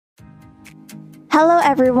Hello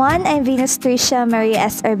everyone, I'm Venus Tricia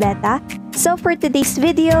Maria S. Orbeta. So for today's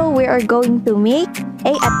video, we are going to make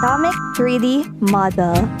a atomic 3D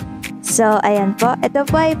model. So ayan po, ito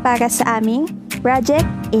po ay para sa aming project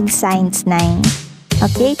in Science 9.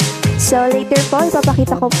 Okay, so later po,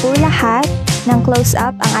 ipapakita ko po lahat ng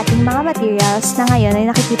close-up ang ating mga materials na ngayon ay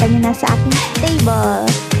nakikita nyo na sa aking table.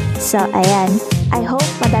 So ayan, I hope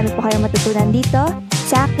madami po kayong matutunan dito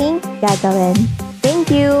sa aking gagawin.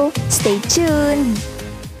 Thank you! Stay tuned!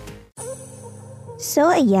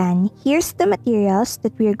 So ayan, here's the materials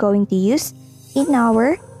that we're going to use in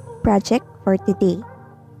our project for today.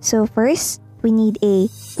 So first, we need a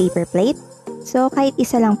paper plate. So kahit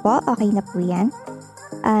isa lang po, okay na po yan.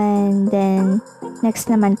 And then, next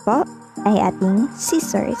naman po ay ating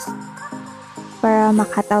scissors para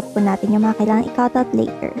makat out po natin yung mga kailangan i-cut out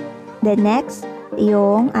later. Then next,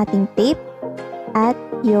 yung ating tape at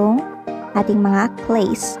yung ating mga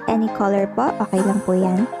clays. Any color po, okay lang po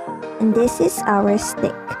yan. And this is our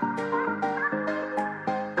stick.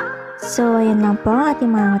 So, ayan lang po ang ating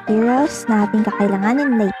mga materials na ating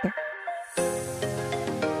kakailanganin later.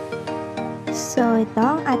 So, ito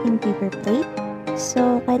ang ating paper plate.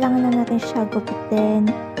 So, kailangan na natin siya gupitin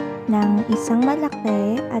ng isang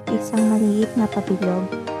malaki at isang maliit na pabilog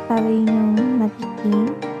para yun yung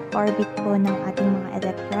magiging orbit po ng ating mga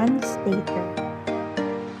electrons later.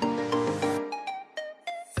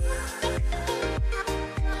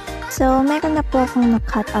 So, meron na po akong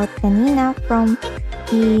na-cut out kanina from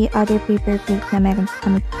the other paper plate na meron po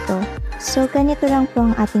kami dito. So, ganito lang po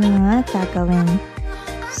ang ating mga gagawin.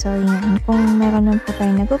 So, yan. Kung meron lang po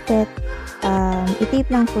tayo nagupit, i-tape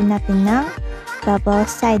lang po natin ng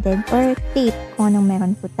double-sided or tape kung anong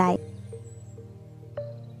meron po tayo.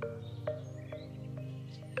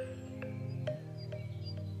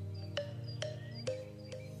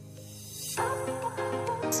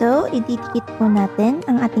 So, ididikit po natin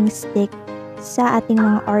ang ating stick sa ating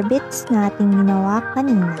mga orbits na ating ginawa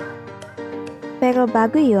kanina. Pero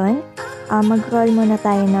bago yun, mag-roll muna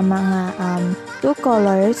tayo ng mga two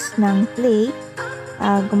colors ng clay.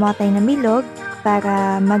 Gumawa tayo ng bilog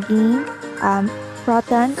para maging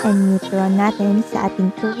proton and neutron natin sa ating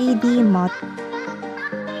 3D model.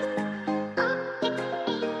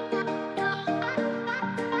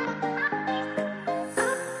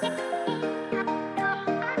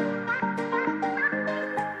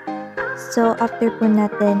 So, after po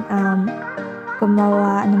natin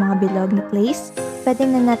gumawa ng mga bilog na clays, pwede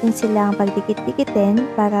na natin silang pagdikit-dikitin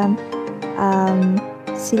para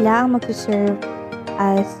sila ang mag-serve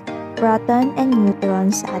as proton and neutron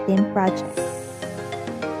sa ating project.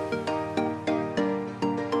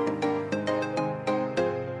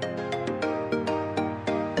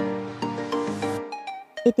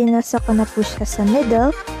 Itinusok ko na po siya sa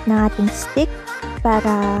middle ng ating stick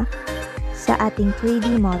para sa ating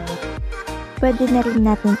 3D model. Pwede na rin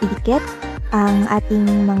natin idikit ang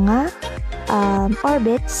ating mga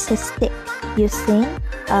orbits sa stick using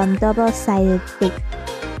double-sided tape.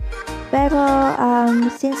 Pero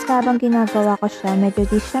since habang ginagawa ko siya, medyo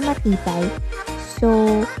di siya matibay. So,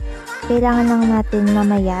 kailangan lang natin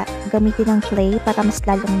mamaya gamitin ng clay para mas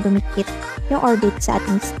lalong dumikit yung orbit sa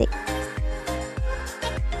ating stick.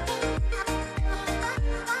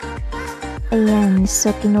 Ayan,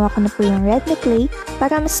 so kinuha ko na po yung red na clay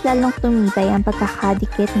para mas lalong tumibay ang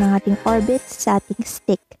pagkakadikit ng ating orbit sa ating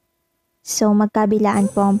stick. So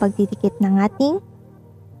magkabilaan po ang pagdidikit ng ating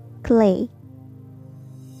clay.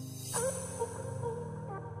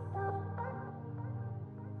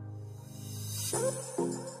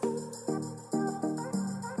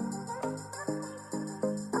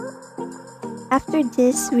 After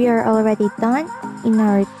this, we are already done in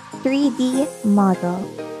our 3D model.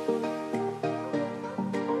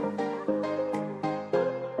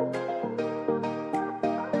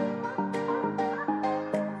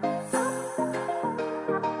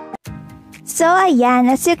 So ayan,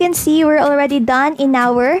 as you can see, we're already done in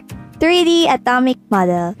our 3D atomic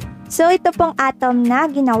model. So ito pong atom na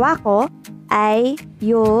ginawa ko ay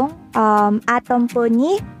yung atom po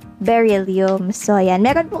ni beryllium. So ayan,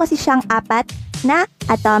 meron po kasi siyang 4 na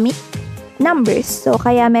atomic numbers. So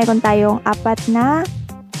kaya meron tayong 4 na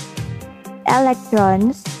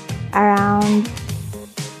electrons around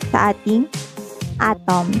sa ating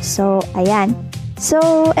atom. So ayan. So,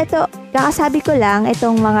 ito, kakasabi ko lang,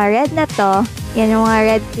 itong mga red na to, yan yung mga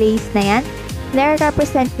red clays na yan,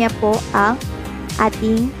 nire-represent niya po ang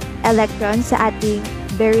ating electron sa ating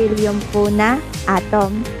beryllium po na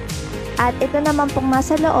atom. At ito naman pong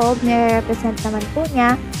nasa loob, nire-represent naman po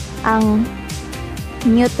niya ang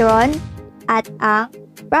neutron at ang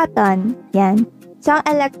proton. Yan. So, ang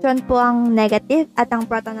electron po ang negative at ang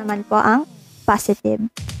proton naman po ang positive.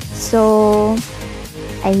 So,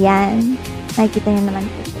 ayan. Nakikita nyo naman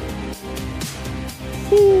po.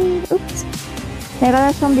 Oops. Meron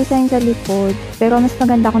na siyang design sa likod. Pero mas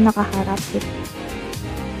maganda kung nakaharap.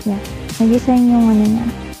 Yeah. Nag-design yung ano niya.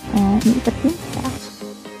 Iipat din siya.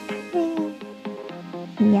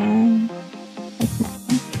 Ayan.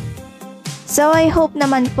 So, I hope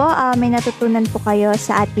naman po may natutunan po kayo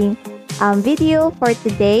sa ating video for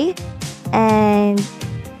today. And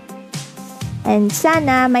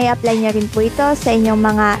sana may apply niyo rin po ito sa inyong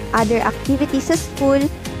mga other activities sa school,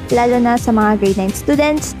 lalo na sa mga grade 9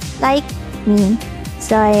 students like me.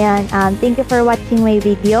 So, ayan. Thank you for watching my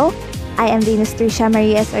video. I am Venus Tricia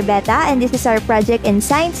Maria S. Orbeta, and this is our project in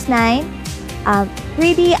Science 9,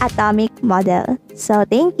 3D Atomic Model. So,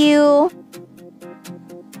 thank you!